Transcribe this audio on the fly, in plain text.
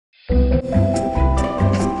Guess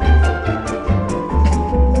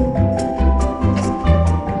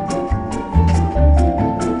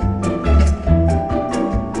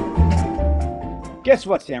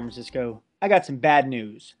what, San Francisco? I got some bad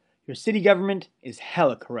news. Your city government is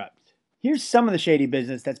hella corrupt. Here's some of the shady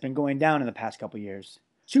business that's been going down in the past couple years.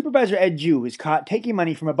 Supervisor Ed Jew is caught taking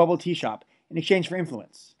money from a bubble tea shop in exchange for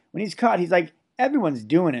influence. When he's caught, he's like, everyone's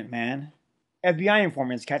doing it, man. FBI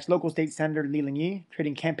informants catch local state senator LilMikeSF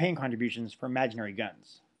trading campaign contributions for imaginary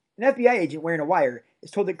guns. An FBI agent wearing a wire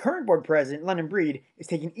is told that current board president London Breed is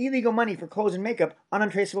taking illegal money for clothes and makeup on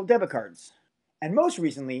untraceable debit cards. And most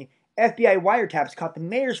recently, FBI wiretaps caught the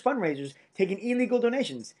mayor's fundraisers taking illegal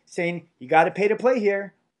donations, saying, you gotta pay to play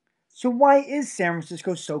here. So why is San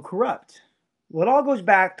Francisco so corrupt? Well, it all goes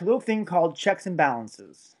back to a little thing called checks and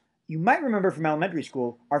balances. You might remember from elementary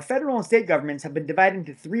school, our federal and state governments have been divided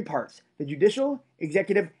into three parts: the judicial,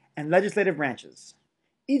 executive, and legislative branches.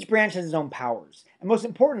 Each branch has its own powers, and most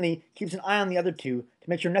importantly, keeps an eye on the other two to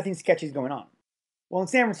make sure nothing sketchy is going on. Well, in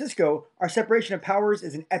San Francisco, our separation of powers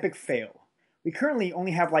is an epic fail. We currently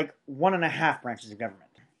only have like 1.5 branches of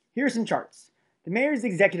government. Here are some charts. The mayor is the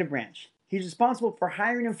executive branch. He's responsible for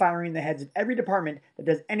hiring and firing the heads of every department that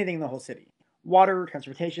does anything in the whole city. Water,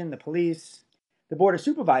 transportation, the police. The board of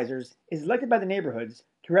supervisors is elected by the neighborhoods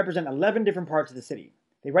to represent 11 different parts of the city.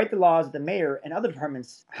 They write the laws that the mayor and other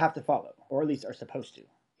departments have to follow, or at least are supposed to.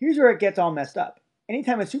 Here's where it gets all messed up.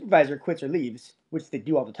 Anytime a supervisor quits or leaves, which they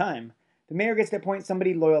do all the time, the mayor gets to appoint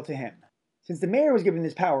somebody loyal to him. Since the mayor was given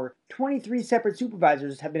this power, 23 separate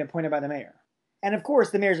supervisors have been appointed by the mayor. And of course,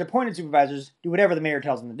 the mayor's appointed supervisors do whatever the mayor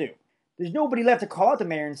tells them to do. There's nobody left to call out the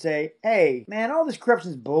mayor and say, hey, man, all this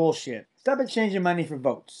corruption's bullshit. Stop exchanging money for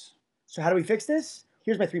votes. So how do we fix this?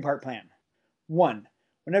 Here's my 3-part plan. 1.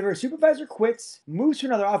 Whenever a supervisor quits, moves to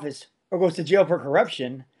another office, or goes to jail for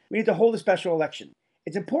corruption, we need to hold a special election.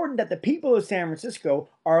 It's important that the people of San Francisco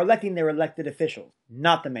are electing their elected officials,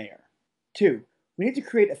 not the mayor. 2. We need to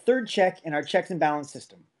create a third check in our checks and balance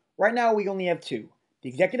system. Right now we only have 2, the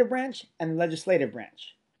executive branch and the legislative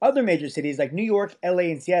branch. Other major cities like New York, LA,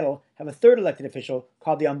 and Seattle have a third elected official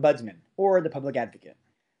called the ombudsman, or the public advocate.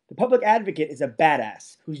 The public advocate is a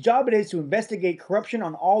badass, whose job it is to investigate corruption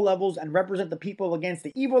on all levels and represent the people against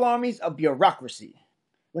the evil armies of bureaucracy.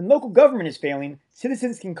 When local government is failing,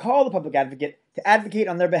 citizens can call the public advocate to advocate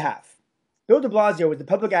on their behalf. Bill de Blasio was the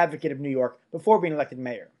public advocate of New York before being elected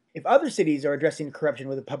mayor. If other cities are addressing corruption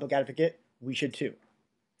with a public advocate, we should too.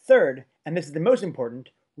 Third, and this is the most important,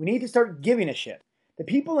 we need to start giving a shit. The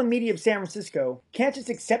people and media of San Francisco can't just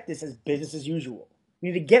accept this as business as usual. We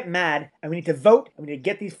need to get mad, and we need to vote, and we need to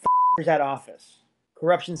get these f***ers out of office.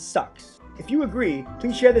 Corruption sucks. If you agree,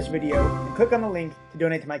 please share this video and click on the link to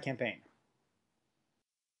donate to my campaign.